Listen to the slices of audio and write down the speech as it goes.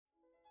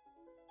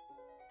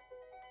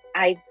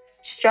I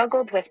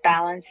struggled with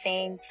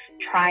balancing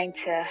trying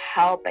to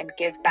help and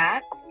give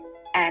back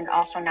and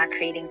also not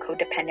creating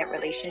codependent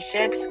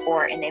relationships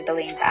or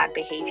enabling bad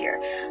behavior.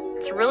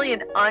 It's really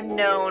an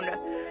unknown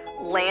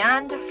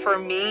land for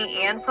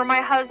me and for my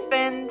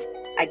husband.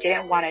 I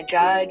didn't want to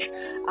judge,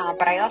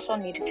 but I also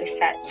needed to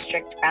set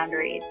strict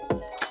boundaries.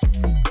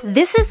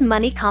 This is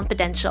Money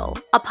Confidential,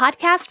 a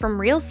podcast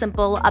from Real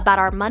Simple about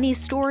our money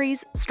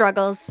stories,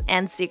 struggles,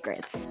 and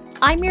secrets.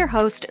 I'm your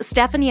host,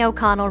 Stephanie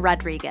O'Connell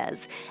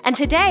Rodriguez, and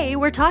today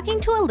we're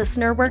talking to a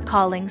listener we're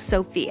calling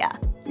Sophia,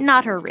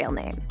 not her real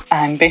name.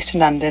 I'm based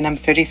in London, I'm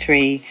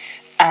 33,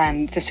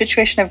 and the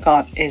situation I've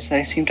got is that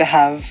I seem to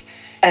have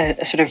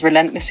a sort of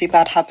relentlessly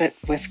bad habit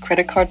with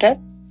credit card debt.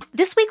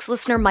 This week's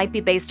listener might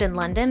be based in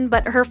London,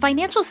 but her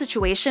financial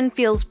situation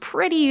feels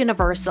pretty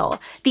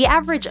universal. The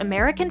average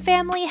American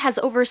family has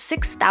over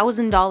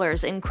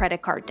 $6,000 in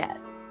credit card debt.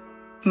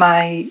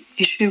 My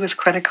issue with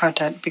credit card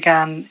debt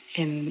began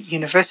in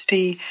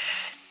university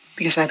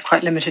because I had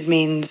quite limited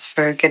means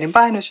for getting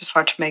by and it was just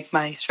hard to make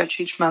my stretch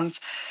each month.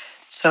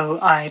 So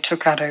I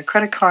took out a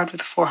credit card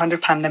with a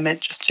 £400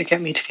 limit just to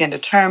get me to the end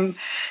of term.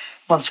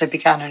 Once I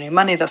began earning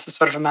money, that's the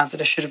sort of amount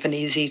that it should have been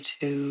easy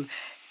to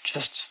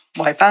just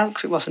wipe out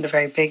because it wasn't a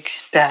very big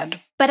debt.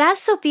 But as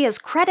Sophia's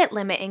credit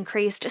limit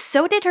increased,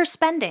 so did her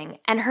spending,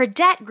 and her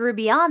debt grew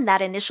beyond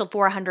that initial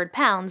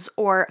 £400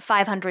 or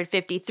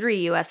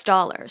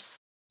 $553.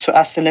 So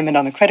as the limit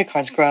on the credit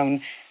card's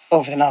grown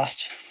over the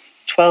last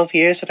 12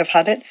 years that I've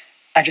had it,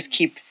 I just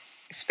keep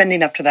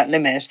spending up to that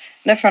limit.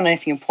 Never on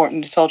anything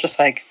important. It's all just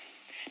like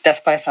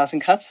death by a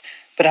thousand cuts.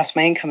 But as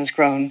my income has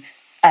grown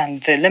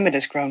and the limit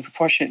has grown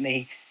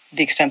proportionately,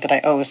 the extent that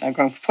I owe has now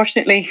grown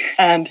proportionately,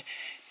 and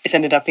it's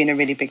ended up being a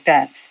really big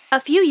debt. A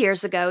few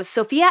years ago,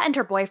 Sophia and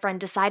her boyfriend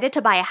decided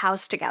to buy a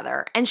house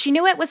together, and she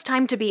knew it was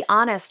time to be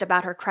honest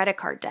about her credit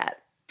card debt.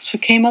 So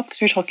it came up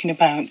because we were talking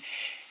about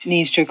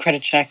needing to do a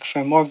credit check for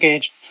a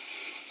mortgage.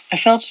 I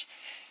felt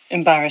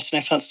embarrassed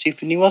and I felt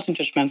stupid, and he wasn't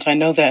judgmental. I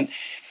know that.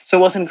 So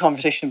it wasn't a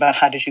conversation about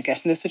how did you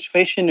get in this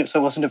situation. So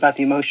it wasn't about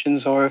the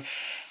emotions or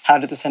how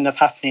did this end up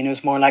happening. It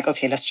was more like,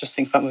 okay, let's just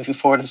think about moving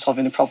forward and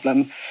solving the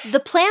problem. The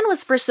plan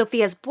was for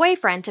Sophia's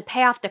boyfriend to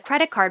pay off the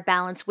credit card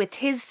balance with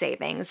his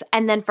savings,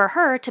 and then for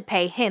her to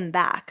pay him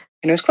back.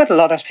 And it was quite a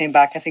lot I was paying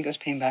back. I think I was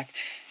paying back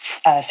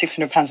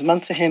 £600 a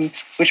month to him,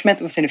 which meant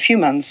that within a few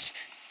months,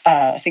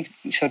 I think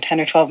so 10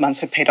 or 12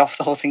 months, I paid off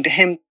the whole thing to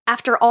him.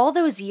 After all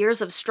those years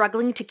of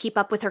struggling to keep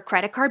up with her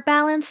credit card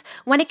balance,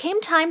 when it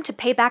came time to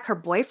pay back her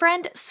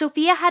boyfriend,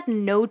 Sophia had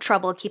no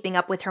trouble keeping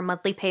up with her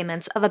monthly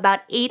payments of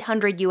about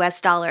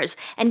 $800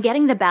 and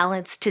getting the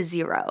balance to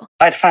zero.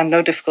 I'd found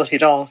no difficulty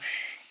at all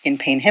in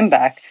paying him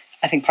back.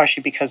 I think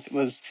partially because it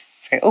was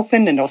very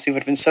open and also it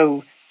would have been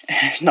so,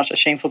 not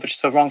just shameful, but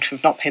just so wrong to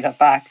have not paid that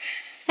back.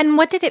 And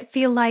what did it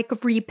feel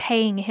like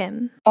repaying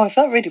him? Oh, I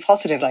felt really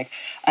positive, like,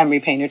 I'm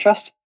repaying your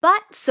trust.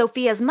 But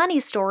Sophia's money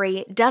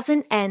story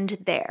doesn't end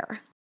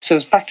there. So it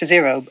was back to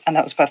zero, and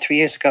that was about 3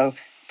 years ago,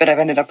 but I've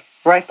ended up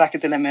right back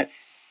at the limit.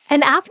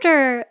 And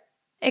after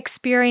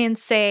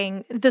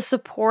experiencing the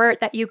support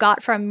that you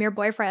got from your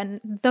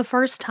boyfriend the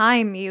first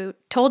time you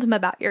told him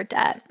about your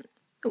debt,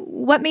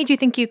 what made you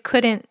think you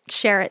couldn't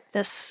share it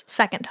this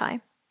second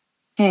time?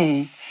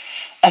 I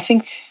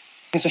think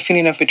there's a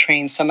feeling of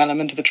betraying some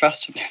element of the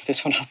trust.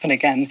 This won't happen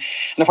again. And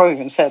I've probably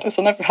even said, this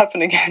will never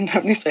happen again.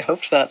 At least I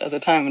hoped that at the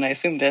time when I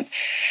assumed it.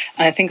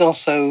 And I think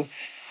also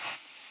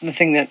the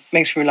thing that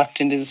makes me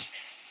reluctant is,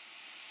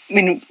 I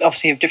mean,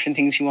 obviously you have different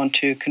things you want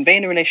to convey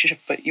in a relationship,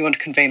 but you want to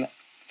convey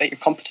that you're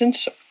competent.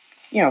 So,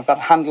 you know, I've got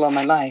a handle on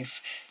my life,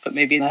 but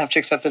maybe I have to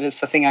accept that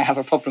it's the thing I have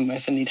a problem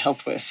with and need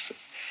help with.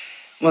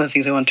 One of the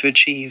things I want to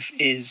achieve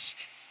is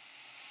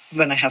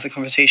when I have the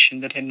conversation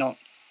that I'm not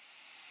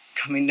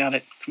coming at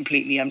it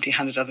completely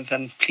empty-handed other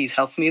than please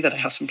help me, that I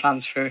have some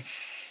plans for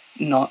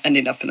not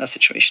ending up in that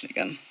situation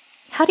again.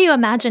 How do you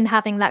imagine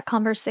having that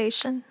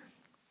conversation?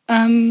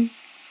 Feeling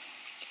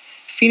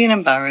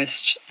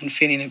embarrassed and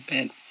feeling a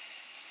bit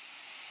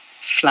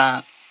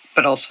flat,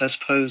 but also I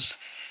suppose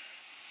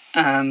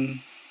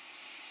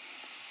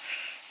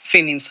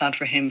feeling sad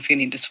for him,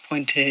 feeling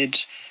disappointed.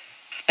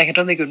 Like, I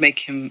don't think it would make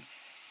him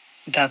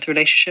doubt the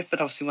relationship, but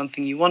obviously one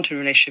thing you want in a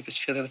relationship is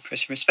to feel that the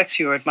person respects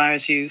you or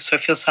admires you. So I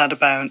feel sad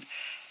about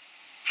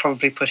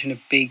probably putting a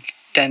big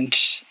dent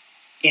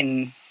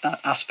in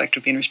that aspect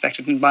of being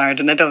respected and admired,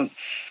 and I don't,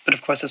 but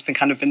of course that's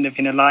been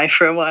living a lie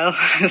for a while.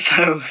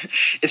 So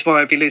it's more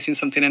I'd be losing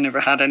something I never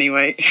had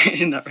anyway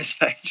in that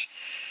respect.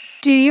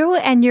 Do you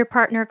and your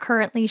partner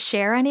currently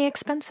share any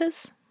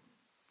expenses?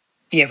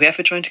 Yeah, we have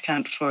a joint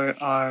account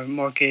for our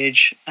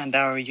mortgage and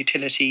our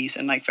utilities,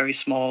 and like very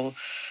small,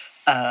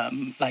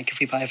 like if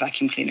we buy a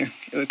vacuum cleaner,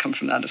 it would come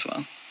from that as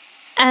well.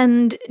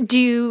 And do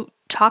you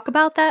talk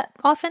about that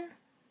often?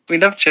 We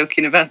love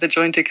joking about the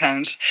joint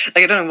account.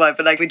 Like, I don't know why,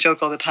 but like we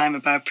joke all the time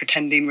about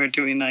pretending we're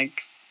doing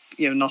like,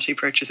 you know, naughty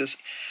purchases.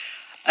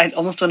 I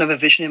almost don't have a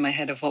vision in my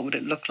head of what would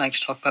it look like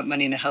to talk about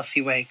money in a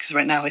healthy way. Because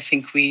right now I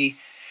think we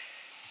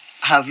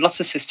have lots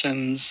of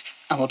systems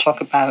and we'll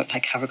talk about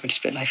like how we're going to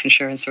split life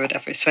insurance or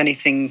whatever. So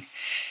anything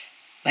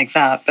like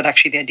that. But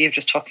actually, the idea of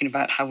just talking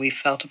about how we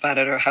felt about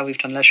it or how we've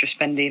done leisure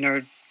spending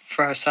or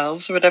for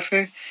ourselves or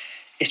whatever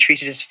is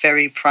treated as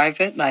very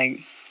private.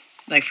 Like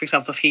for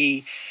example, if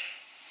he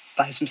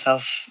buys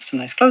himself some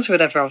nice clothes or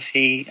whatever,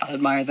 obviously I'll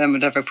admire them,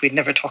 whatever, but we'd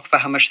never talk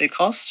about how much they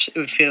cost. It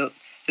would feel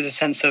there's a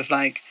sense of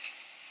like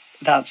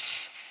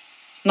that's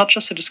not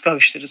just a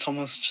disclosure, that it's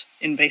almost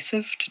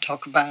invasive to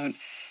talk about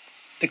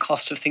the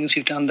cost of things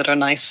we've done that are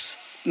nice.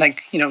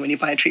 Like, you know, when you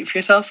buy a treat for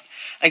yourself,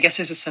 I guess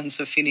there's a sense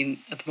of feeling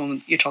at the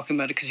moment you're talking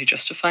about it because you're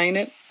justifying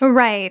it.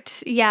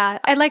 Right. Yeah.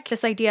 I like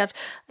this idea of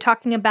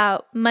talking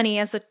about money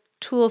as a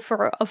tool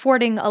for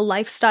affording a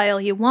lifestyle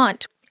you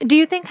want. Do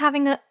you think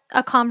having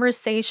a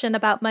conversation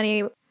about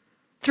money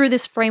through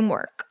this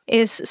framework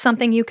is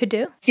something you could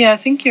do? Yeah, I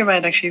think you're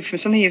right, actually. From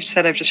something you've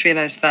said, I've just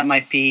realized that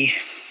might be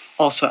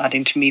also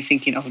adding to me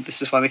thinking, oh,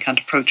 this is why we can't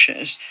approach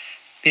it.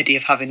 The idea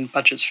of having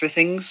budgets for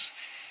things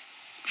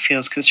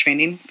feels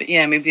constraining. But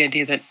yeah, maybe the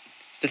idea that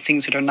the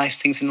things that are nice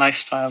things in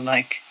lifestyle,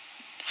 like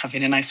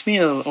having a nice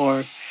meal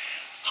or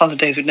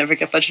holidays, would never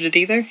get budgeted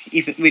either.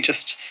 Even we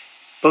just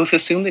both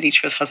assume that each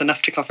of us has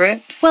enough to cover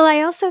it. Well,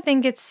 I also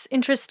think it's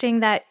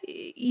interesting that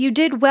you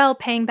did well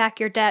paying back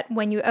your debt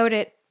when you owed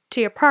it to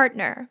your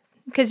partner,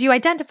 because you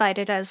identified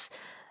it as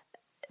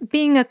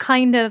being a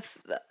kind of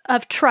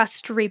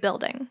trust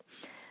rebuilding.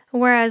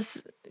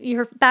 Whereas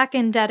you're back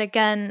in debt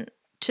again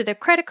to the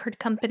credit card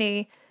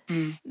company,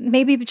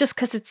 maybe just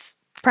because it's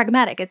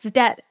pragmatic, it's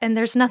debt, and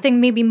there's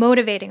nothing maybe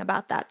motivating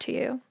about that to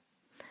you.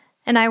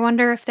 And I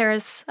wonder if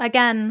there's,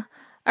 again,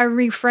 a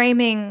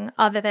reframing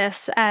of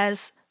this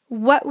as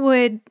what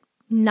would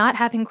not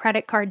having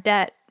credit card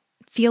debt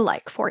feel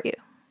like for you?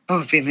 Oh,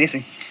 it'd be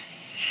amazing.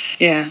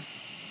 Yeah.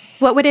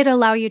 What would it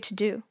allow you to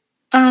do?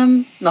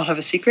 Not have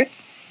a secret.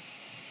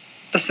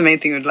 That's the main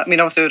thing.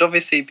 Also, it would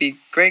obviously be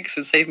great because it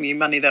would save me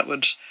money that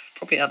would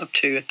probably add up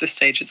to, at this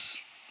stage, it's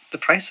the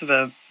price of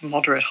a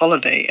moderate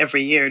holiday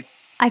every year.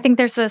 I think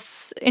there's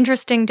this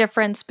interesting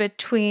difference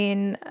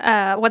between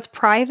what's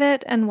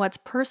private and what's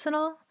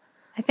personal.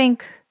 I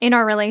think in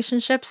our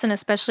relationships, and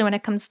especially when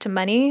it comes to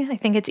money, I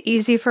think it's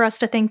easy for us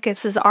to think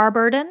this is our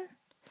burden.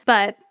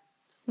 But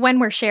when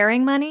we're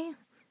sharing money,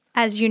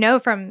 as you know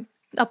from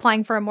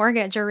applying for a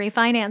mortgage or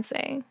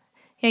refinancing,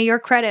 your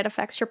credit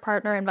affects your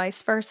partner and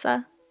vice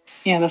versa.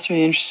 Yeah, that's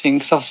really interesting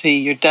because obviously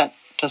your debt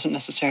doesn't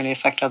necessarily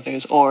affect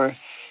others or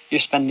your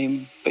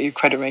spending, but your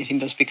credit rating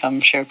does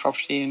become shared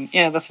property. And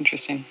yeah, that's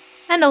interesting.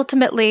 And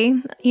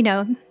ultimately,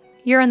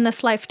 you're in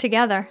this life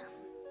together.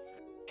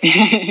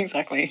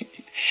 Exactly.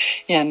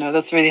 Yeah, no,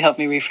 that's really helped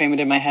me reframe it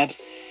in my head.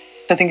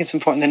 I think it's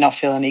important to not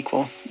feel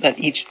unequal, that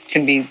each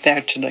can be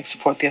there to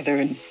support the other,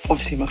 and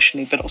obviously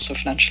emotionally, but also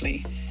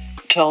financially.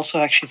 To also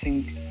actually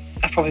think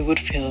I probably would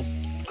feel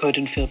good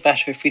and feel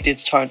better if we did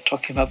start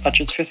talking about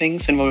budgets for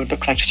things and what it would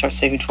look like to start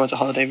saving towards a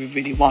holiday we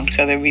really want. Because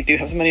either we do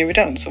have the money or we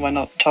don't. So why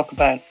not talk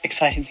about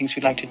exciting things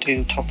we'd like to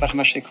do, talk about how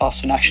much they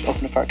cost, and actually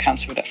open up our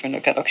accounts or whatever and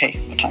look at, okay,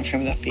 what time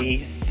frame would that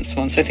be, and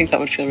so on. So I think that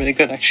would feel really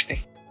good,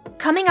 actually.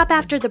 Coming up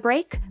after the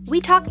break,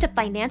 we talk to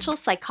financial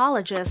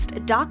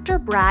psychologist Dr.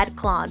 Brad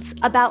Klontz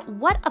about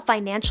what a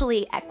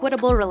financially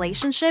equitable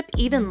relationship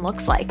even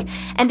looks like,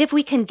 and if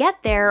we can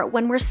get there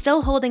when we're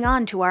still holding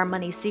on to our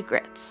money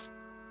secrets.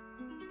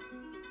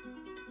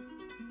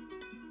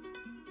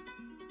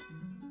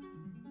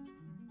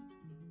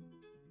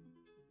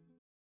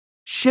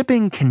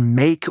 Shipping can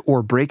make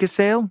or break a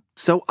sale,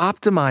 so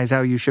optimize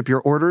how you ship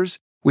your orders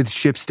with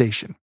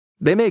ShipStation.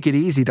 They make it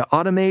easy to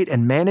automate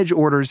and manage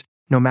orders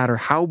no matter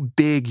how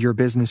big your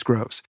business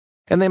grows.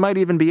 And they might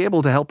even be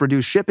able to help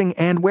reduce shipping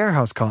and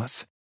warehouse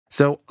costs.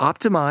 So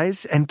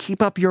optimize and keep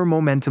up your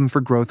momentum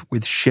for growth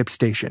with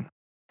ShipStation.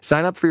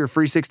 Sign up for your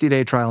free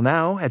 60-day trial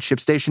now at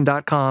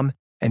ShipStation.com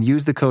and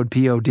use the code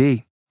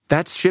POD.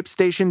 That's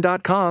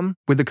ShipStation.com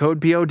with the code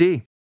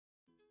POD.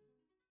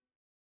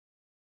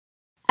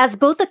 As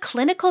both a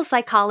clinical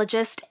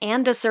psychologist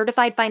and a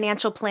certified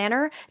financial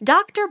planner,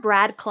 Dr.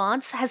 Brad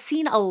Klontz has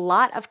seen a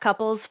lot of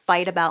couples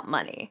fight about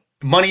money.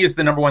 Money is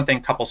the number one thing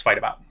couples fight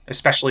about,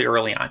 especially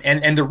early on.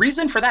 And the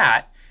reason for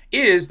that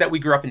is that we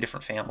grew up in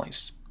different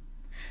families.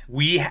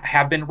 We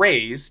have been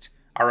raised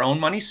our own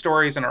money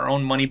stories and our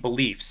own money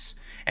beliefs,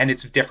 and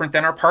it's different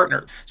than our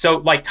partner. So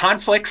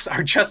conflicts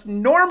are just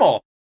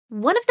normal.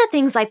 One of the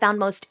things I found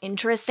most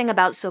interesting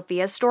about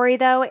Sophia's story,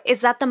 though,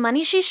 is that the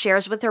money she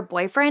shares with her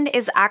boyfriend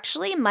is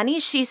actually money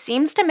she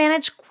seems to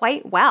manage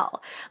quite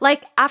well.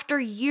 After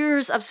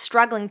years of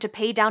struggling to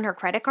pay down her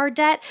credit card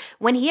debt,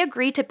 when he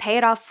agreed to pay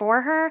it off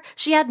for her,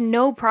 she had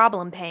no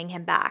problem paying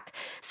him back.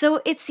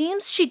 So it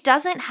seems she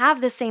doesn't have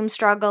the same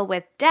struggle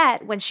with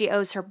debt when she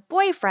owes her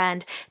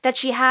boyfriend that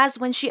she has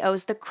when she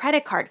owes the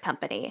credit card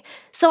company.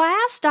 So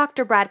I asked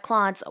Dr. Brad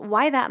Klontz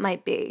why that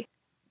might be.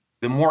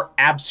 The more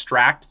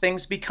abstract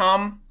things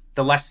become,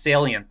 the less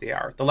salient they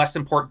are, the less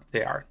important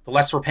they are, the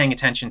less we're paying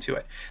attention to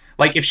it.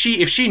 Like if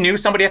she knew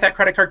somebody at that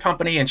credit card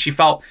company and she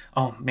felt,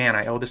 oh man,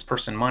 I owe this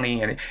person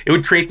money, and it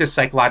would create this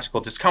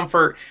psychological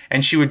discomfort,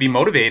 and she would be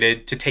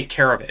motivated to take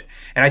care of it.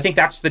 And I think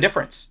that's the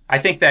difference. I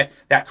think that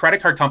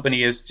credit card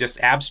company is just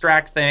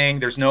abstract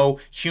thing. There's no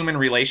human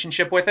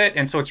relationship with it.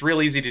 And so it's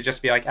real easy to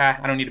just be like,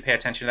 I don't need to pay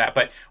attention to that.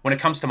 But when it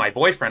comes to my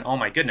boyfriend, oh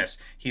my goodness,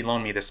 he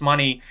loaned me this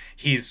money.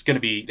 He's going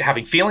to be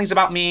having feelings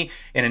about me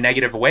in a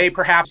negative way,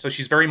 perhaps. So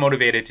she's very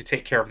motivated to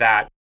take care of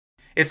that.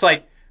 It's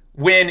like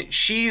when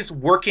she's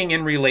working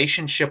in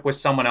relationship with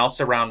someone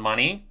else around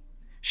money,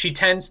 she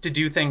tends to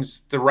do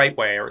things the right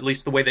way, or at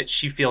least the way that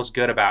she feels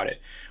good about it.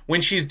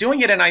 When she's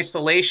doing it in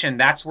isolation,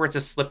 that's where it's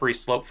a slippery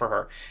slope for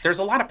her. There's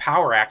a lot of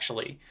power,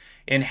 actually,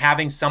 in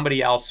having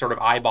somebody else sort of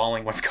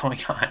eyeballing what's going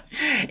on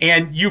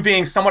and you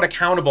being somewhat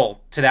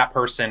accountable to that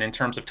person in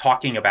terms of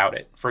talking about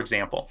it, for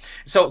example.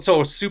 So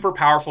a super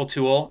powerful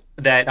tool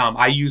that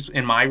I use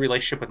in my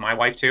relationship with my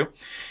wife too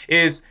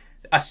is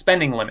a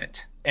spending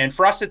limit. And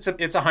for us, it's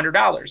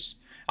 $100.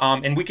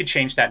 And we could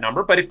change that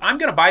number. But if I'm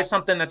going to buy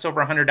something that's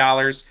over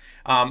 $100,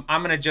 I'm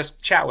going to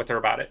just chat with her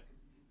about it.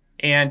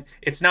 And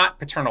it's not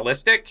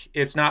paternalistic.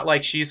 It's not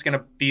like she's going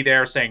to be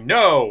there saying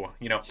no,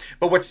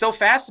 But what's so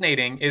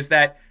fascinating is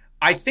that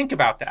I think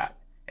about that.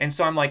 And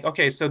so I'm like,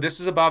 okay, so this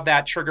is above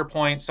that trigger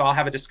point. So I'll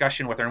have a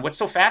discussion with her. And what's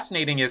so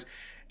fascinating is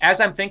as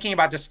I'm thinking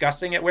about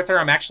discussing it with her,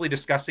 I'm actually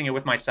discussing it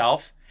with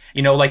myself.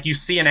 Like you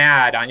see an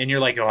ad and you're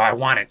like, oh, I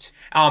want it.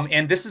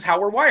 And this is how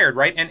we're wired,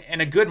 right?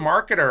 And a good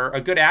marketer,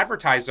 a good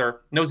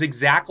advertiser knows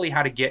exactly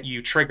how to get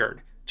you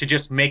triggered to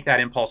just make that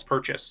impulse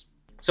purchase.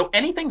 So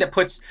anything that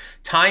puts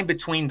time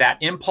between that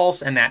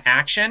impulse and that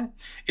action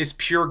is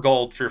pure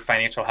gold for your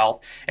financial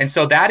health. And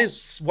so that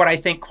is what I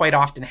think quite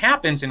often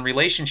happens in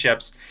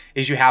relationships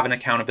is you have an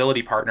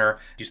accountability partner.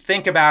 You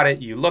think about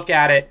it, you look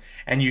at it,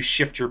 and you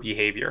shift your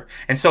behavior.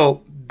 And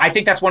so I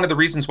think that's one of the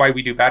reasons why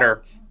we do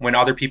better when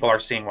other people are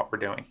seeing what we're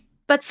doing.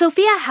 But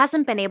Sophia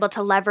hasn't been able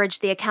to leverage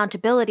the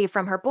accountability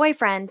from her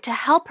boyfriend to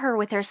help her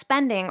with her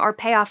spending or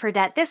pay off her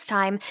debt this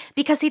time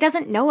because he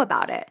doesn't know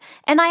about it.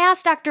 And I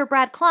asked Dr.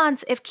 Brad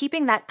Klontz if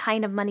keeping that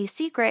kind of money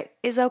secret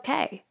is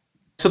okay.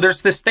 So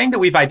there's this thing that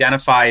we've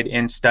identified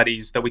in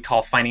studies that we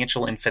call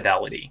financial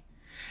infidelity.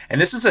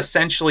 And this is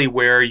essentially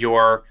where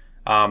you're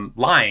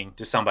lying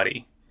to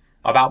somebody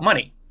about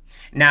money.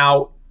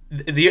 Now,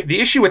 the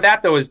issue with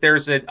that, though, is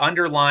there's an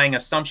underlying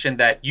assumption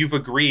that you've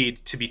agreed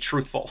to be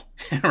truthful,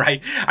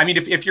 right? I mean,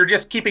 if you're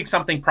just keeping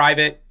something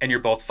private and you're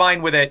both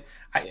fine with it,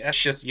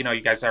 that's just, you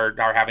guys are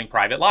having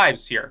private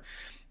lives here.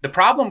 The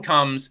problem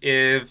comes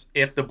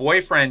if the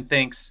boyfriend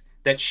thinks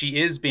that she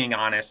is being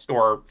honest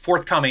or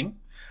forthcoming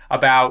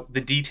about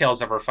the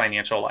details of her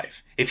financial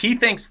life. If he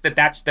thinks that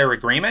that's their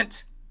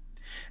agreement,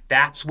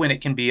 that's when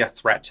it can be a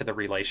threat to the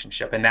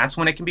relationship. And that's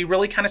when it can be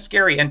really kind of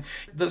scary. And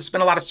there's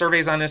been a lot of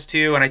surveys on this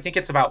too. And I think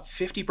it's about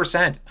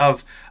 50%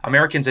 of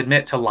Americans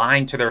admit to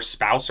lying to their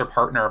spouse or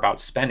partner about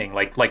spending,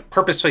 like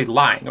purposefully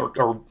lying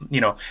or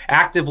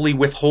actively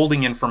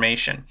withholding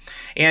information.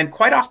 And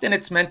quite often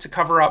it's meant to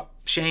cover up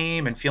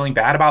shame and feeling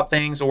bad about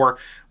things or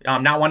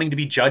not wanting to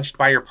be judged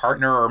by your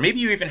partner. Or maybe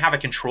you even have a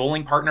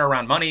controlling partner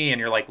around money and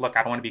you're like, look,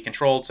 I don't want to be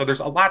controlled. So there's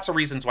lots of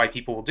reasons why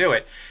people will do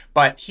it.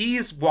 But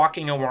he's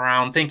walking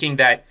around thinking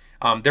that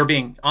they're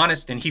being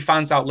honest, and he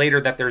finds out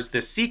later that there's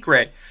this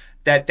secret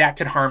that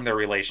could harm their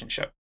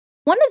relationship.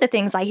 One of the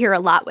things I hear a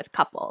lot with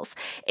couples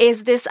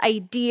is this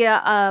idea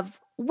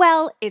of,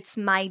 well, it's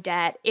my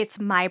debt, it's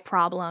my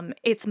problem,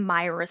 it's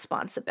my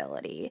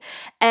responsibility.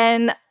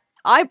 And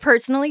I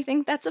personally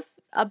think that's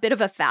a bit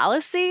of a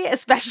fallacy,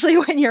 especially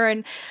when you're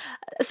in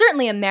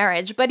certainly a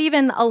marriage, but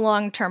even a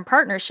long-term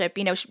partnership.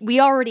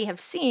 We already have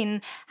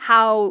seen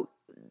how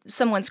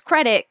someone's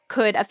credit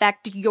could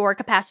affect your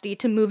capacity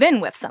to move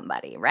in with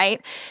somebody, right?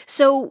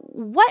 So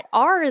what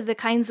are the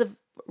kinds of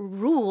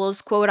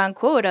rules, quote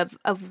unquote,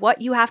 of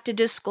what you have to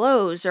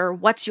disclose or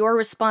what's your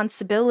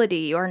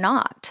responsibility or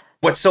not?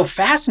 What's so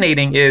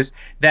fascinating is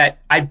that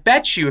I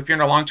bet you if you're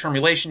in a long-term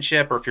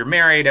relationship or if you're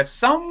married at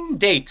some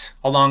date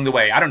along the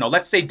way, I don't know,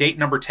 let's say date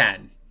number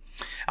 10.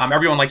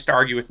 Everyone likes to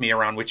argue with me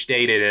around which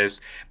date it is.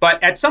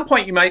 But at some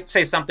point you might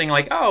say something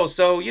like, oh,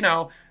 so, do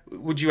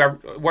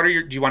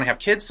you want to have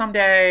kids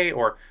someday?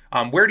 Or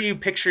where do you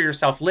picture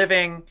yourself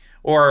living?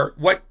 Or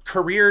what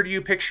career do you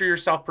picture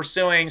yourself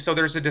pursuing? So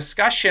there's a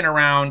discussion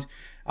around,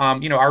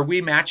 are we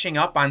matching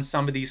up on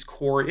some of these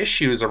core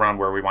issues around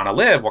where we want to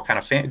live? What kind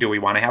of do we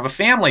want to have a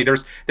family?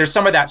 There's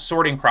some of that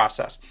sorting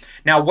process.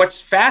 Now,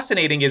 what's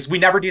fascinating is we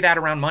never do that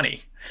around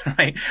money,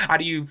 right? How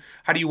do you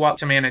want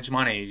to manage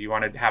money? Do you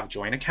want to have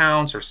joint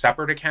accounts or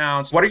separate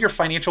accounts? What are your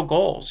financial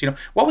goals?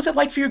 What was it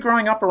like for you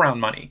growing up around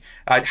money?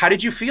 How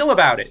did you feel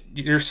about it?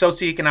 Your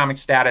socioeconomic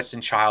status in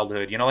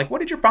childhood? What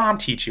did your mom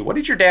teach you? What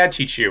did your dad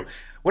teach you?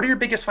 What are your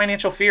biggest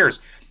financial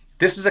fears?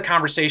 This is a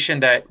conversation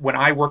that when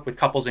I work with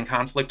couples in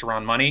conflict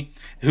around money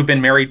who've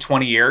been married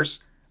 20 years,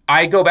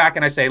 I go back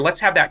and I say, let's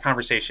have that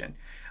conversation.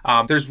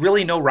 There's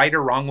really no right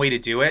or wrong way to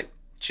do it.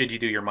 Should you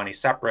do your money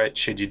separate?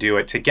 Should you do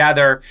it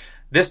together?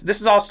 This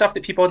is all stuff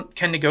that people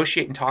can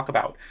negotiate and talk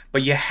about,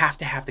 but you have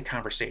to have the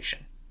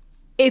conversation.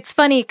 It's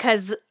funny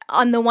because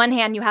on the one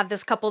hand, you have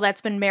this couple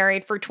that's been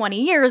married for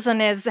 20 years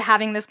and is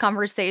having this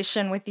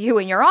conversation with you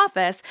in your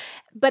office.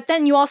 But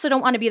then you also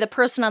don't want to be the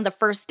person on the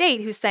first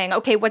date who's saying,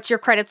 okay, what's your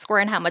credit score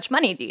and how much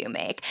money do you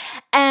make?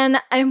 And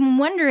I'm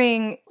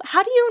wondering,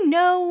 how do you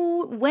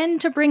know when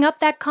to bring up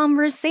that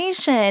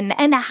conversation?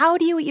 And how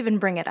do you even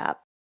bring it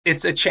up?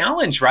 It's a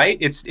challenge,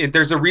 right?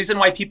 There's a reason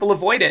why people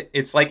avoid it.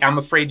 It's like, I'm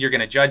afraid you're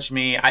going to judge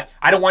me.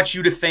 I don't want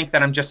you to think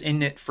that I'm just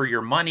in it for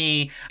your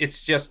money.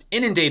 It's just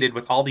inundated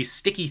with all these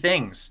sticky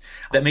things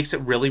that makes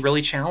it really,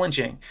 really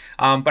challenging.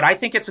 But I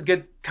think it's a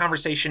good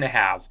conversation to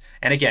have.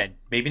 And again,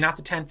 maybe not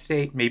the 10th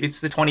date, maybe it's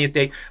the 20th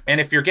date.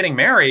 And if you're getting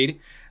married,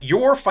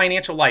 your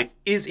financial life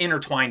is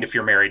intertwined if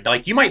you're married.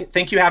 Like, you might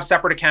think you have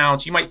separate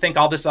accounts, you might think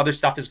all this other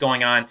stuff is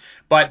going on,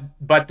 but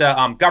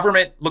the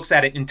government looks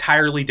at it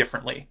entirely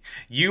differently.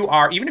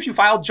 Even if you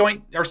filed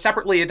joint or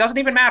separately, it doesn't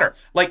even matter.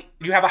 Like,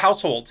 you have a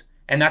household,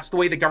 and that's the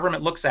way the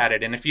government looks at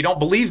it. And if you don't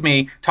believe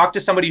me, talk to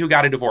somebody who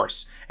got a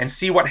divorce and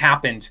see what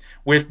happened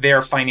with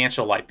their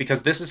financial life,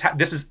 because this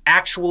is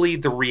actually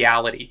the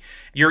reality.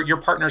 Your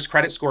partner's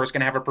credit score is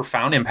going to have a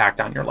profound impact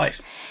on your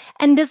life.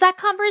 And does that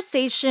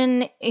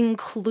conversation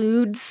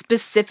include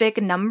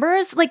specific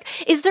numbers? Like,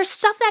 is there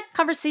stuff that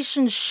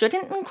conversation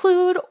shouldn't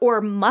include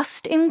or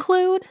must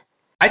include?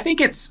 I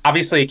think it's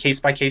obviously a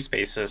case-by-case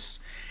basis.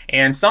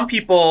 And some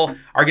people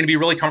are going to be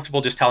really comfortable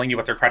just telling you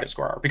what their credit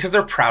score are because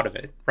they're proud of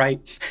it, right?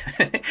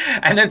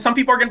 And then some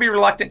people are going to be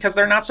reluctant because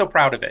they're not so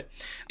proud of it.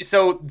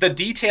 So the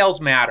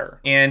details matter,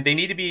 and they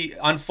need to be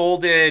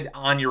unfolded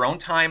on your own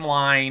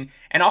timeline.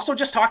 And also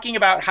just talking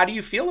about, how do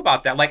you feel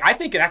about that? Like, I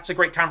think that's a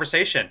great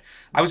conversation.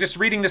 I was just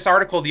reading this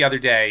article the other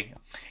day,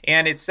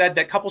 and it said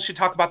that couples should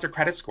talk about their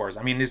credit scores.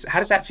 I mean, how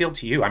does that feel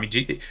to you? I mean,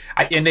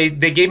 and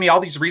they gave me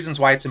all these reasons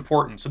why it's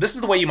important. So this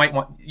is the way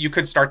you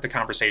could start the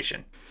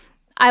conversation.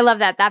 I love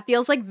that. That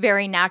feels like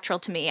very natural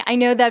to me. I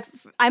know that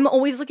I'm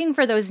always looking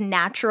for those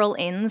natural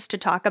ins to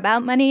talk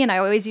about money. And I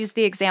always use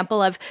the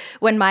example of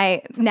when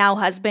my now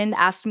husband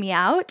asked me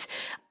out.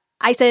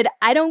 I said,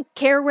 I don't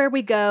care where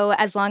we go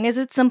as long as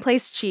it's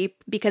someplace cheap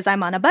because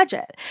I'm on a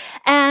budget.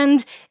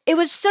 And it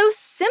was so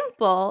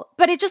simple,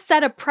 but it just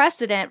set a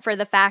precedent for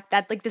the fact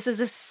that, like, this is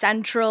a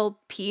central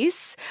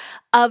piece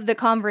of the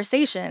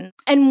conversation.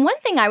 And one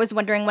thing I was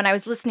wondering when I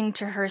was listening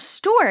to her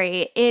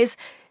story is,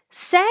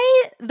 say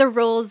the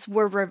roles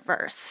were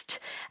reversed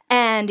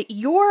and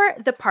you're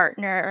the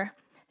partner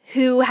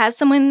who has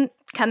someone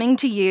coming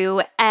to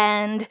you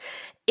and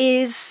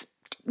is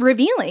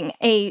revealing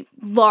a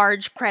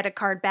large credit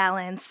card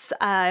balance,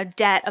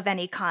 debt of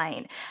any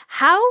kind.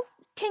 How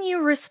can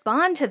you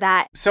respond to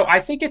that? So I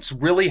think it's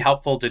really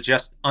helpful to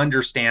just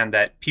understand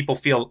that people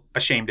feel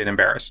ashamed and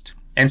embarrassed.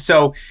 And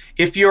so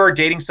if you're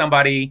dating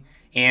somebody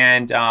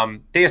and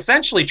they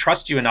essentially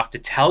trust you enough to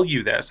tell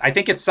you this, I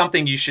think it's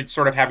something you should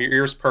sort of have your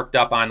ears perked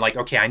up on, like,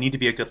 okay, I need to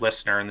be a good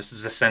listener, and this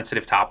is a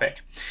sensitive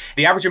topic.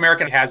 The average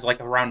American has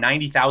like around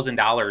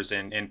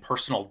 $90,000 in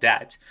personal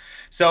debt.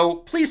 So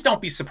please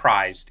don't be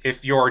surprised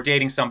if you're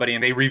dating somebody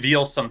and they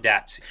reveal some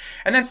debt.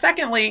 And then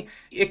secondly,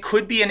 it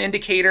could be an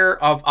indicator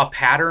of a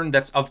pattern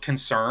that's of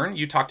concern.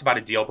 You talked about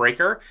a deal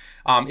breaker.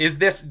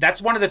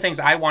 That's one of the things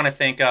I want to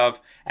think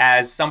of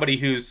as somebody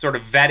who's sort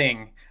of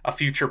vetting a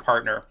future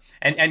partner.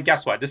 And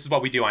guess what? This is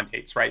what we do on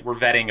dates, right? We're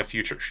vetting a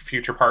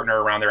future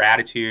partner around their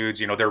attitudes,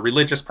 their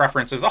religious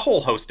preferences, a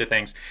whole host of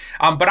things.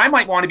 But I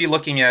might want to be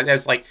looking at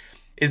as like,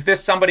 is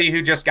this somebody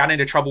who just got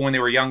into trouble when they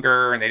were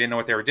younger and they didn't know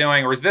what they were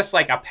doing? Or is this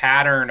like a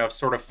pattern of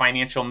sort of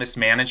financial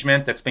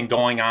mismanagement that's been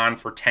going on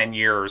for 10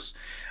 years?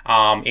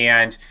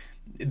 And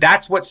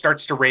that's what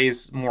starts to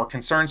raise more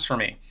concerns for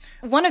me.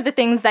 One of the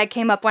things that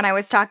came up when I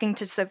was talking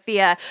to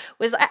Sophia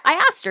was I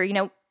asked her,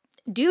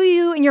 do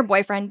you and your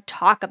boyfriend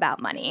talk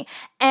about money?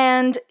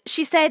 And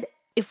she said,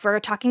 if we're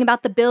talking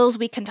about the bills,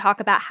 we can talk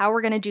about how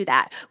we're going to do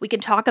that. We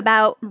can talk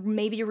about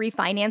maybe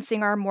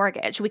refinancing our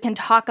mortgage. We can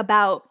talk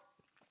about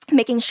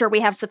making sure we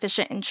have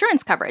sufficient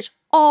insurance coverage.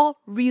 All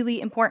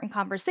really important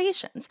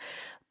conversations.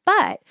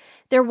 But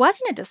there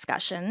wasn't a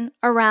discussion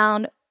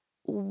around,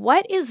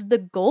 what is the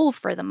goal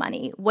for the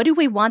money? What do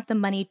we want the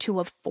money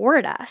to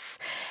afford us?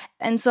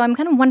 And so I'm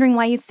kind of wondering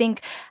why you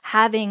think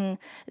having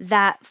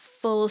that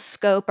full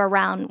scope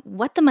around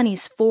what the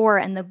money's for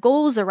and the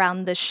goals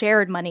around the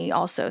shared money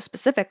also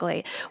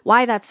specifically,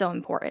 why that's so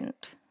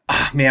important.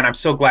 Man, I'm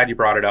so glad you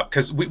brought it up,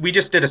 because we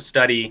just did a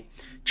study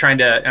trying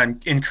to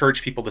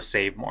encourage people to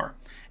save more.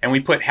 And we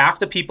put half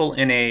the people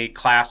in a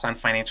class on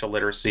financial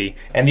literacy,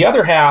 and the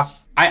other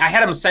half, I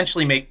had them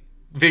essentially make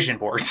vision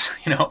boards.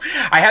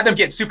 I had them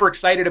get super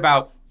excited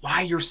about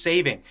why you're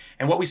saving.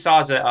 And what we saw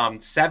is a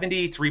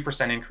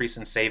 73% increase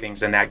in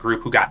savings in that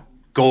group who got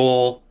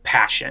goal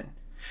passion.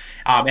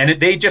 And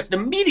they just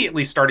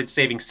immediately started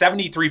saving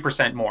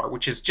 73% more,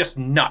 which is just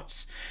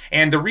nuts.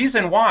 And the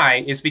reason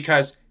why is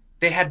because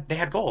they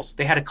had goals.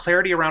 They had a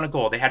clarity around a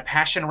goal. They had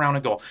passion around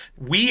a goal.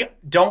 We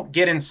don't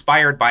get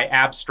inspired by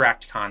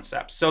abstract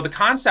concepts. So the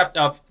concept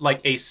of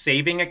like a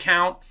saving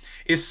account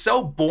is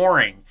so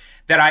boring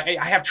that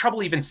I have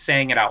trouble even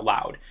saying it out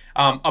loud.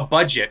 A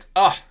budget,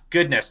 oh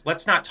goodness,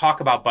 let's not talk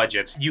about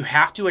budgets. You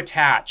have to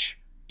attach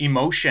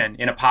emotion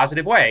in a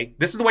positive way.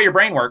 This is the way your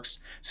brain works.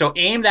 So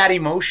aim that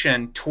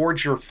emotion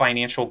towards your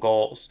financial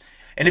goals.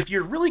 And if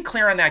you're really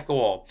clear on that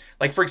goal,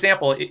 like for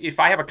example, if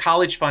I have a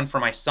college fund for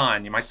my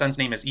son's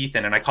name is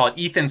Ethan, and I call it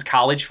Ethan's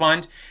college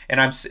fund, and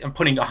I'm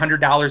putting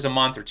 $100 a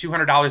month or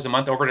 $200 a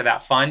month over to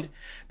that fund,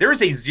 there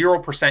is a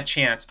 0%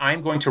 chance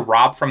I'm going to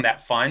rob from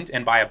that fund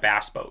and buy a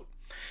bass boat.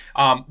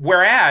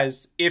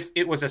 Whereas if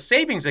it was a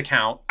savings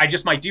account, I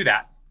just might do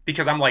that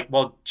because I'm like,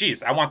 well,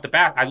 geez, I want the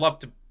bass. I love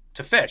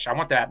to fish. I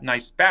want that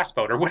nice bass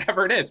boat or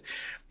whatever it is.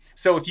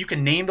 So if you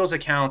can name those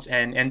accounts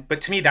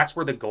but to me, that's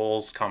where the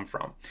goals come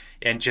from,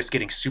 and just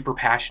getting super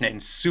passionate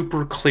and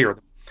super clear.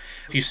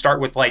 If you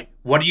start with like,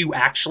 what do you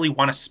actually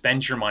want to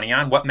spend your money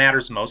on? What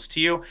matters most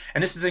to you?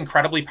 And this is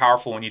incredibly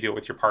powerful when you do it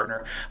with your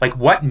partner. Like,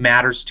 what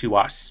matters to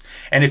us?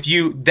 And if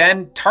you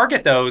then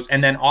target those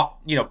and then,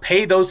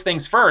 pay those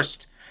things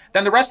first,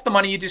 then the rest of the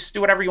money, you just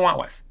do whatever you want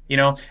with,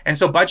 And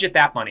so budget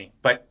that money,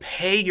 but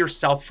pay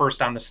yourself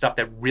first on the stuff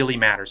that really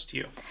matters to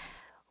you.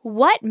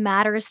 What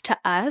matters to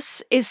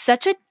us is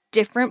such a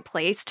different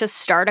place to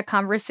start a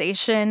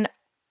conversation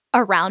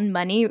around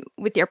money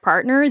with your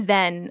partner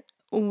than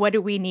what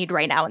do we need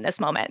right now in this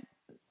moment.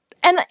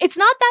 And it's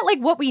not that like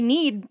what we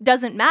need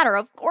doesn't matter.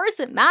 Of course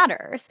it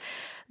matters.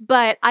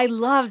 But I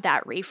love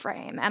that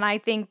reframe. And I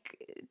think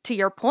to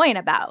your point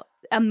about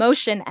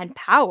emotion and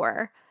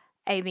power,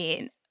 I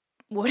mean,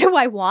 what do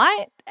I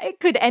want?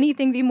 Could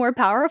anything be more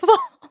powerful?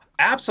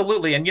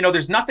 Absolutely. And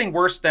there's nothing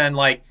worse than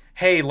like,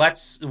 hey,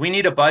 we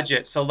need a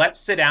budget. So let's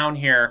sit down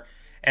here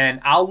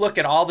and I'll look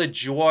at all the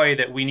joy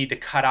that we need to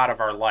cut out of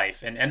our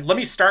life. And let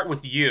me start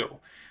with you.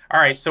 All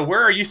right, so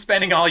where are you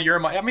spending all your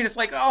money? I mean, it's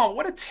like, oh,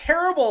 what a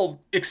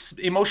terrible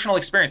emotional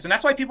experience. And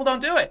that's why people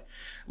don't do it.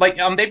 Like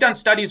they've done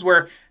studies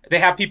where they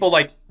have people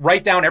like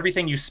write down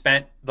everything you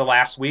spent the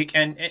last week.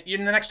 And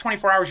in the next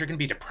 24 hours, you're going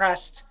to be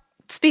depressed.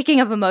 Speaking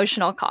of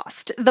emotional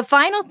cost, the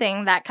final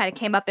thing that kind of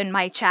came up in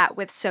my chat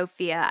with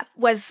Sophia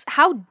was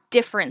how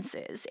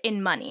differences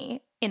in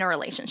money in a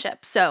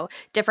relationship. So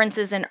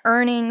differences in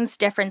earnings,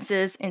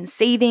 differences in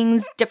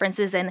savings,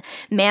 differences in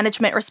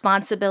management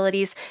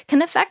responsibilities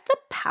can affect the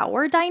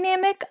power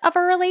dynamic of a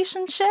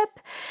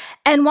relationship.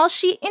 And while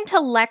she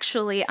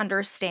intellectually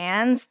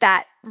understands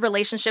that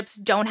relationships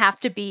don't have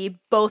to be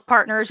both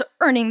partners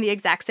earning the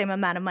exact same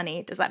amount of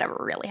money, does that ever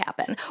really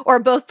happen? Or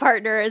both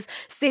partners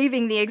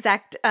saving the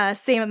exact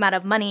same amount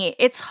of money,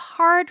 it's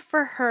hard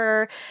for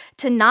her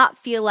to not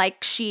feel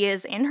like she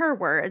is, in her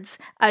words,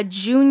 a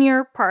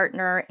junior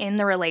partner in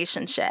the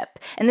relationship.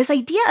 And this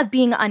idea of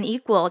being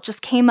unequal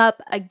just came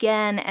up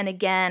again and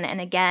again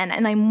and again.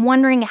 And I'm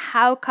wondering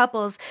how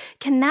couples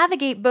can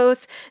navigate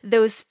both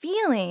those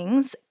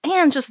feelings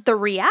and just the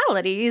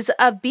realities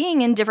of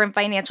being in different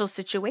financial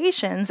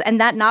situations and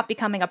that not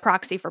becoming a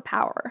proxy for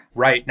power.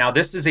 Right. Now,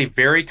 this is a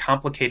very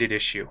complicated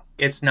issue.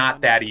 It's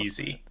not that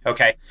easy.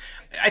 Okay.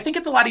 I think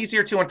it's a lot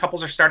easier too when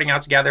couples are starting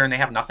out together and they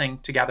have nothing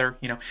together,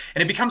 and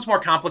it becomes more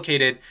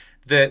complicated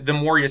the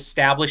more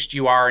established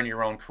you are in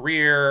your own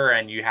career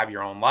and you have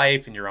your own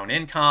life and your own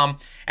income.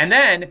 And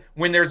then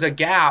when there's a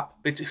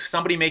gap between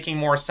somebody making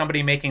more,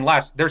 somebody making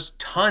less, there's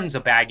tons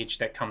of baggage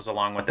that comes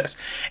along with this.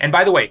 And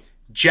by the way,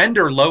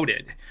 gender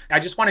loaded. I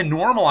just want to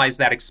normalize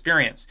that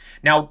experience.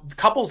 Now,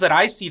 couples that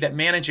I see that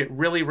manage it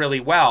really, really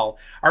well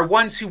are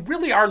ones who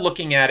really are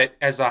looking at it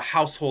as a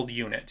household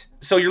unit.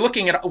 So you're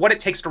looking at what it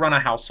takes to run a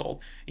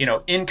household,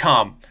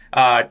 income,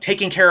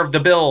 taking care of the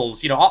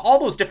bills, all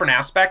those different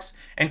aspects.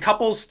 And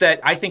couples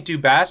that I think do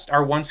best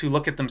are ones who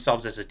look at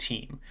themselves as a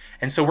team.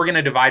 And so we're going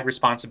to divide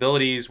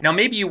responsibilities. Now,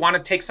 maybe you want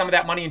to take some of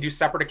that money and do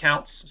separate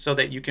accounts so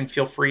that you can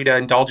feel free to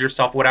indulge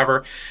yourself,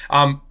 whatever.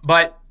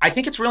 But I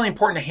think it's really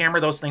important to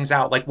hammer those things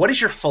out. Like, what is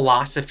your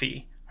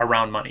philosophy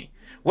around money?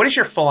 What is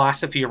your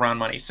philosophy around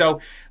money? So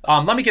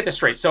let me get this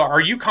straight. So are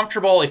you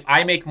comfortable if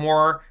I make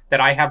more that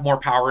I have more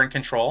power and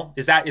control?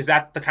 Is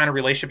that the kind of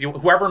relationship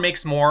whoever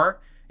makes more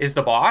is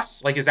the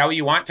boss? Like, is that what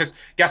you want? Because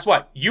guess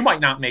what? You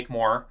might not make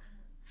more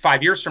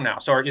 5 years from now.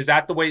 So is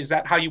that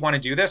how you want to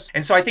do this?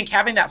 And so I think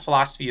having that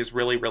philosophy is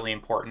really, really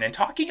important, and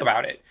talking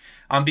about it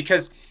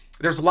because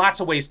there's lots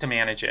of ways to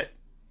manage it,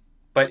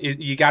 but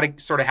you got to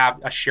sort of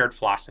have a shared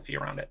philosophy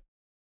around it.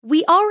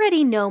 We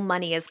already know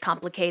money is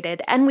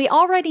complicated, and we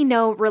already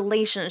know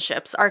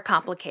relationships are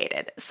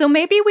complicated. So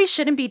maybe we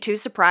shouldn't be too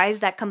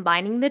surprised that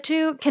combining the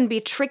two can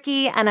be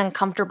tricky and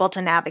uncomfortable to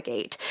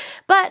navigate.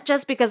 But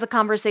just because a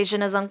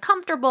conversation is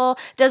uncomfortable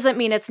doesn't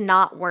mean it's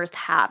not worth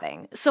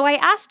having. So I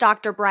asked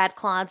Dr. Brad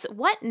Klontz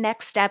what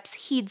next steps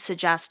he'd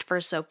suggest for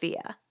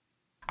Sophia.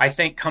 I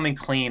think coming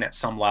clean at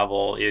some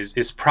level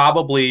is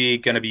probably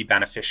going to be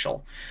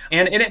beneficial.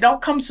 And it all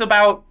comes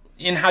about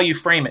in how you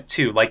frame it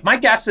too. Like, my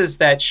guess is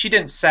that she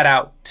didn't set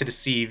out to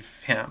deceive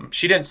him.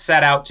 She didn't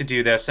set out to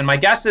do this. And my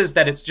guess is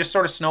that it's just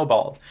sort of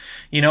snowballed.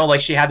 Like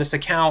she had this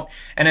account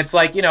and it's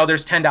like,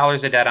 there's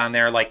 $10 of debt on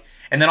there. Like,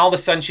 and then all of a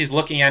sudden she's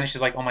looking at it and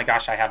she's like, oh my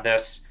gosh, I have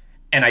this.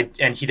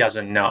 And he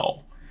doesn't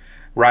know.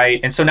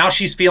 Right. And so now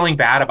she's feeling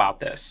bad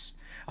about this.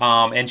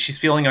 and she's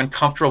feeling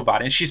uncomfortable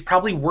about it. And she's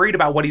probably worried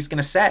about what he's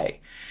going to say.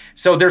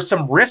 So there's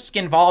some risk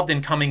involved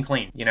in coming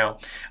clean,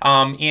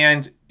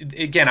 and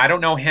again, I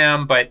don't know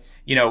him, but,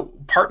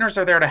 partners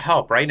are there to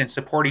help, right? And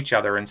support each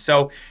other. And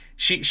so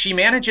she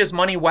manages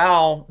money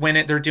well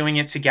when they're doing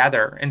it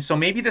together. And so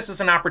maybe this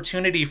is an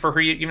opportunity for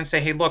her to even say,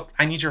 hey, look,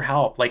 I need your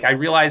help. Like, I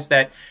realize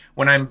that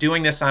when I'm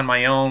doing this on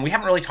my own, we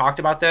haven't really talked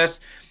about this,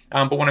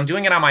 but when I'm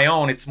doing it on my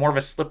own, it's more of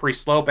a slippery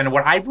slope. And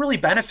what I really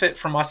benefit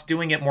from us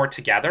doing it more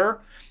together.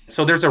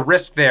 So there's a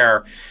risk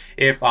there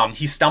if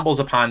he stumbles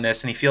upon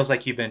this and he feels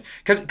like you've been,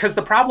 because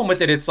the problem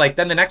with it, it's like,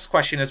 then the next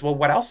question is, well,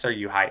 what else are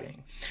you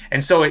hiding?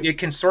 And so it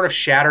can sort of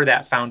shatter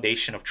that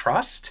foundation of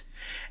trust.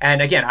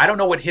 And again, I don't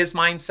know what his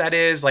mindset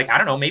is. Like, I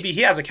don't know, maybe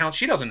he has accounts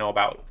she doesn't know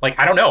about. Like,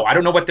 I don't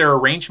know what their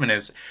arrangement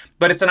is,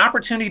 but it's an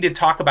opportunity to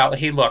talk about,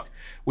 hey, look,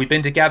 we've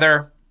been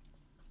together.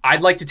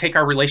 I'd like to take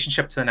our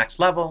relationship to the next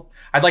level.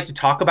 I'd like to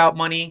talk about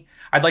money.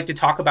 I'd like to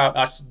talk about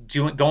us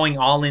going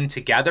all in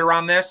together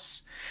on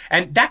this.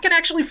 And that can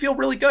actually feel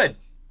really good.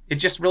 It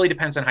just really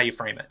depends on how you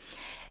frame it.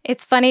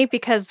 It's funny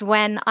because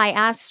when I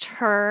asked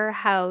her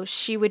how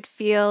she would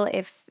feel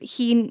if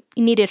he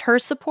needed her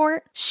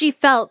support, she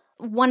felt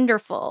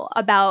wonderful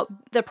about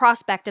the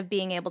prospect of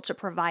being able to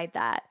provide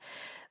that.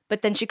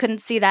 But then she couldn't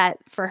see that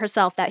for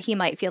herself, that he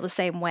might feel the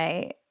same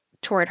way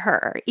toward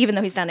her, even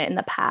though he's done it in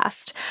the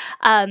past.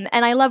 And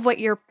I love what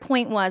your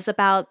point was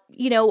about,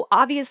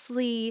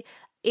 obviously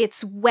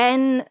it's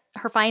when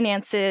her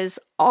finances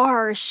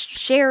are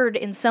shared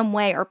in some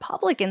way or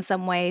public in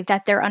some way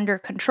that they're under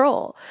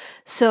control.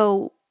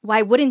 So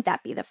why wouldn't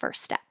that be the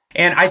first step?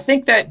 And I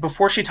think that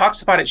before she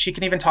talks about it, she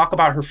can even talk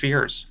about her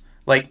fears.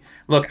 Like,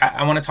 look,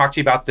 I want to talk to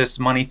you about this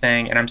money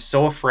thing, and I'm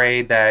so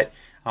afraid that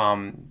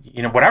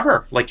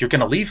whatever, like, you're going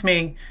to leave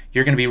me,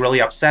 you're going to be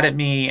really upset at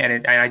me.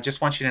 And I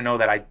just want you to know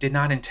that I did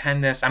not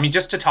intend this. I mean,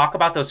 just to talk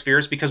about those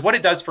fears, because what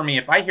it does for me,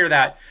 if I hear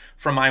that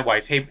from my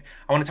wife, hey,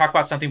 I want to talk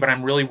about something, but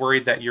I'm really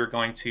worried that you're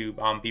going to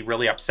be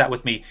really upset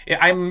with me.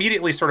 I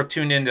immediately sort of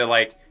tuned into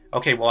like,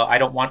 okay, well, I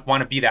don't want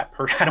to be that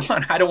person.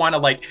 I don't want to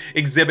like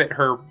exhibit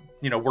her,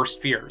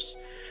 worst fears.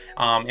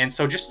 And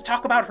so just to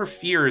talk about her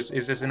fears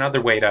is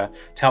another way to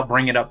help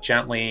bring it up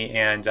gently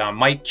and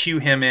might cue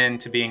him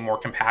into being more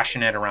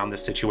compassionate around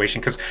this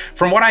situation. Because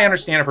from what I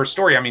understand of her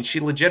story, I mean, she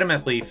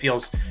legitimately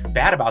feels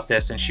bad about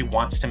this and she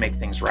wants to make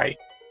things right.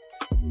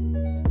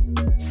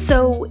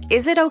 So,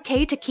 is it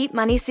okay to keep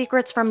money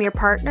secrets from your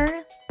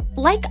partner?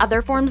 Like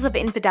other forms of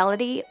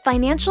infidelity,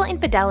 financial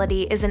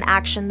infidelity is an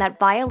action that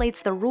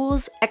violates the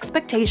rules,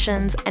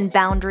 expectations, and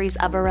boundaries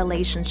of a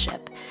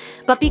relationship.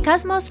 But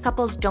because most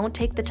couples don't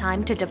take the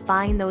time to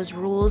define those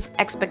rules,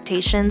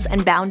 expectations,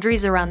 and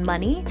boundaries around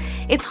money,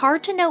 it's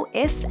hard to know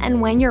if and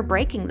when you're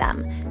breaking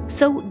them.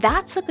 So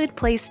that's a good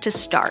place to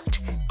start.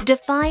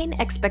 Define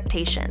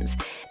expectations.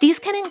 These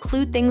can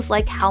include things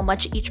like how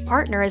much each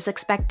partner is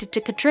expected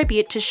to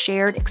contribute to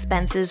shared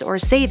expenses or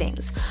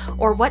savings,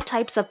 or what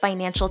types of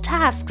financial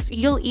tasks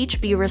you'll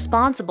each be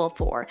responsible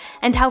for,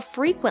 and how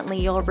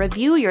frequently you'll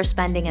review your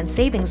spending and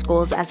savings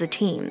goals as a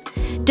team.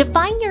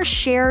 Define your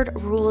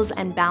shared rules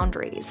and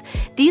boundaries.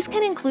 These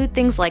can include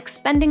things like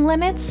spending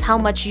limits, how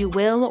much you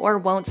will or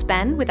won't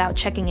spend without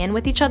checking in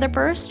with each other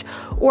first,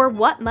 or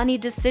what money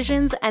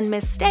decisions and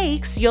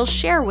mistakes you'll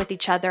share with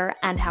each other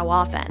and how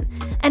often.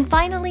 And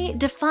finally,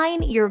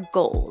 define your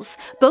goals,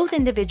 both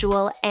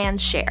individual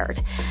and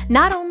shared.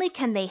 Not only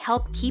can they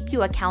help keep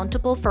you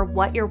accountable for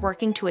what you're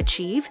working to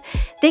achieve,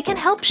 they can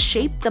help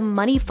shape the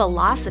money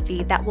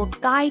philosophy that will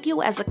guide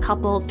you as a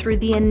couple through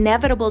the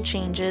inevitable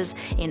changes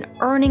in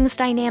earnings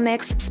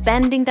dynamics,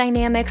 spending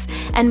dynamics,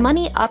 and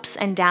money ups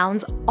and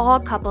downs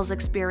all couples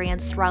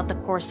experience throughout the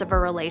course of a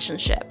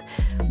relationship.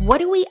 What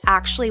do we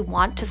actually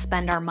want to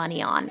spend our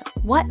money on?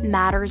 What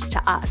matters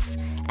to us?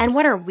 And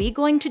what are we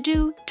going to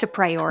do to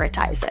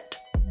prioritize it?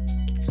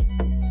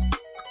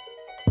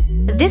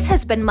 This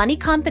has been Money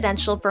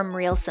Confidential from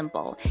Real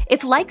Simple.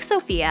 If, like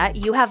Sophia,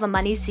 you have a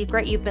money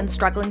secret you've been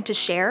struggling to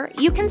share,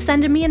 you can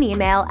send me an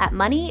email at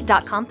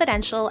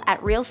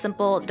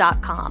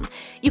money.confidential@realsimple.com.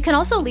 You can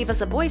also leave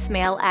us a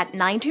voicemail at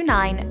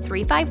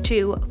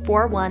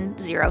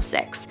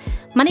 929-352-4106.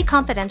 Money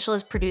Confidential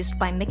is produced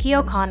by Mickey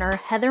O'Connor,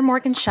 Heather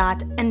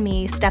Morgan-Schott, and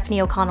me,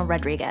 Stephanie O'Connell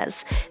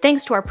Rodriguez.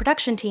 Thanks to our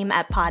production team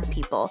at Pod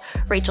People,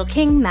 Rachel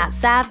King, Matt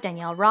Sav,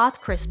 Danielle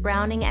Roth, Chris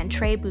Browning, and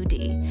Trey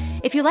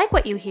Boudi. If you like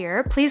what you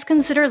hear, please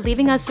consider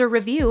leaving us a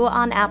review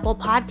on Apple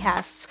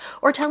Podcasts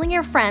or telling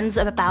your friends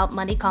about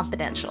Money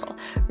Confidential.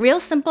 Real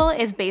Simple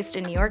is based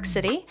in New York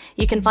City.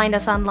 You can find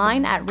us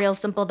online at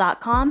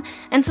realsimple.com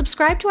and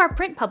subscribe to our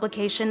print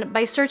publication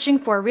by searching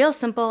for Real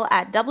Simple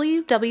at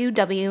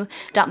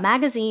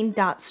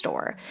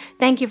www.magazine.store.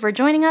 Thank you for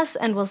joining us,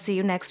 and we'll see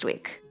you next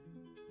week.